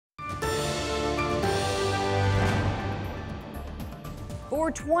For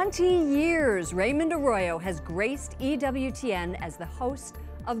 20 years, Raymond Arroyo has graced EWTN as the host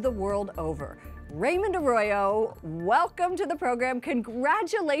of The World Over. Raymond Arroyo, welcome to the program.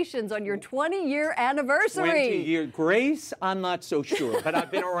 Congratulations on your 20-year anniversary. 20 years. Grace, I'm not so sure, but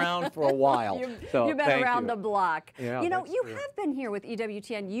I've been around for a while. You've been around the block. Yeah, you know, you true. have been here with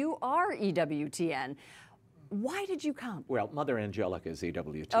EWTN. You are EWTN. Why did you come? Well, Mother Angelica is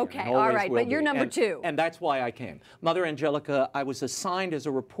EWTN. Okay, all right, but you're number two. And that's why I came. Mother Angelica, I was assigned as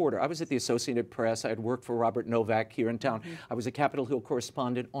a reporter. I was at the Associated Press. I had worked for Robert Novak here in town. I was a Capitol Hill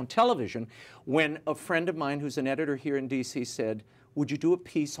correspondent on television when a friend of mine who's an editor here in D.C. said, would you do a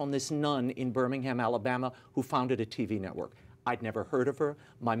piece on this nun in Birmingham, Alabama, who founded a TV network? I'd never heard of her.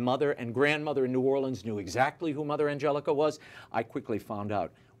 My mother and grandmother in New Orleans knew exactly who Mother Angelica was. I quickly found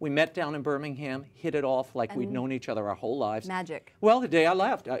out. We met down in Birmingham, hit it off like we'd known each other our whole lives. Magic. Well, the day I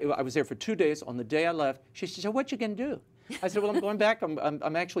left, I was there for 2 days. On the day I left, she said, so what you gonna do? I said, well, I'm going back.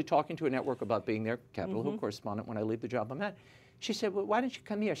 I'm actually talking to a network about being their Capitol Hill correspondent when I leave the job I'm at. She said, well, why don't you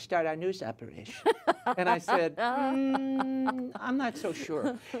come here, start our news operation? And I said, I'm not so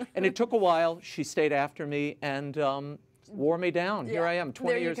sure. And it took a while. She stayed after me and wore me down. Here I am,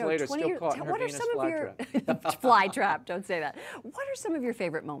 20 years later, still caught in her Venus flytrap. Flytrap, don't say that. What are some of your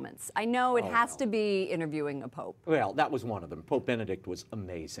favorite moments? I know it has to be interviewing a pope. Well, that was one of them. Pope Benedict was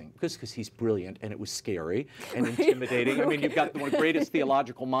amazing because he's brilliant and it was scary and intimidating. I mean, you've got one of the greatest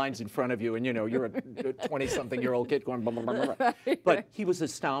theological minds in front of you and, you know, you're a 20-something-year-old kid going blah, blah, blah, blah. But he was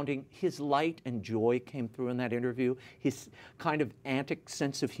astounding. His light and joy came through in that interview. His kind of antic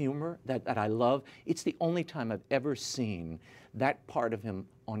sense of humor that I love. It's the only time I've ever seen that part of him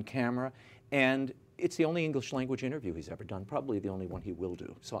on camera, and it's the only English language interview he's ever done, probably the only one he will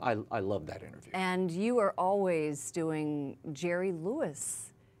do. So I love that interview. And you are always doing Jerry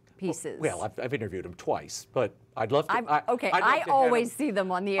Lewis pieces. Well, I've interviewed him twice, but I'd love to. I always see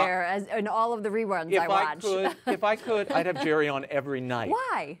them on the air in all of the reruns I watch. If I could, I'd have Jerry on every night.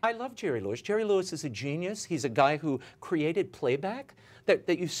 Why? I love Jerry Lewis. Jerry Lewis is a genius. He's a guy who created playback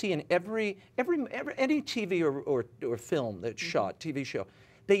that you see in any TV or film that's shot, TV show.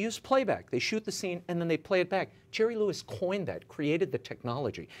 They use playback. They shoot the scene and then they play it back. Jerry Lewis coined that, created the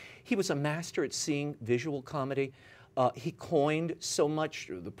technology. He was a master at seeing visual comedy. He coined so much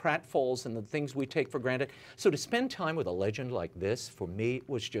the pratfalls and the things we take for granted. So to spend time with a legend like this, for me,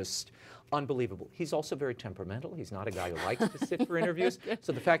 was just unbelievable. He's also very temperamental. He's not a guy who likes to sit for interviews.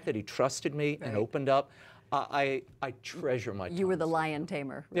 So the fact that he trusted me and opened up, I treasure my time. You were the lion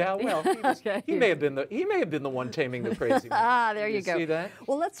tamer. Right? Yeah, well, he may have been the one taming the crazy man. There you go. See that?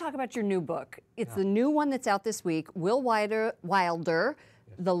 Well, let's talk about your new book. It's the new one that's out this week. Will Wilder,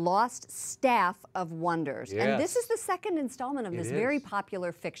 The Lost Staff of Wonders. Yes. And this is the second installment of this very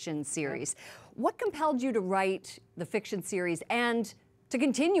popular fiction series. What compelled you to write the fiction series and to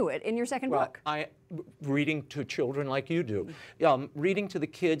continue it in your second book? Reading to children like you do. Reading to the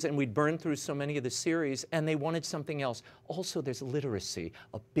kids, and we'd burned through so many of the series, and they wanted something else. Also, there's literacy,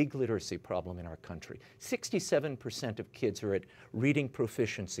 a big literacy problem in our country. 67% of kids are at reading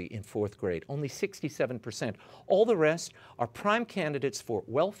proficiency in 4th grade, only 67%. All the rest are prime candidates for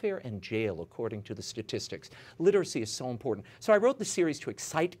welfare and jail, according to the statistics. Literacy is so important. So I wrote the series to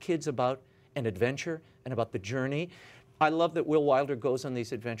excite kids about an adventure and about the journey. I love that Will Wilder goes on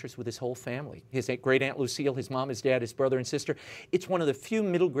these adventures with his whole family. His great Aunt Lucille, his mom, his dad, his brother and sister. It's one of the few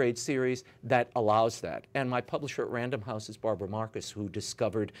middle grade series that allows that. And my publisher at Random House is Barbara Marcus, who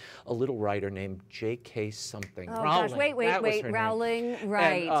discovered a little writer named J.K. something. Oh Rowling. gosh, wait, Rowling,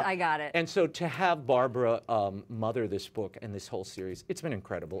 right, and, I got it. And so to have Barbara mother this book and this whole series, it's been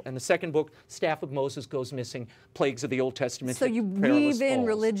incredible. And the second book, Staff of Moses Goes Missing, Plagues of the Old Testament. So you weave in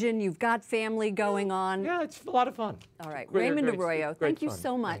religion, you've got family going on. Yeah, it's a lot of fun. All right, Raymond Arroyo, thank you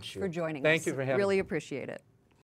so much for joining us. Thank you for having me. Really appreciate it.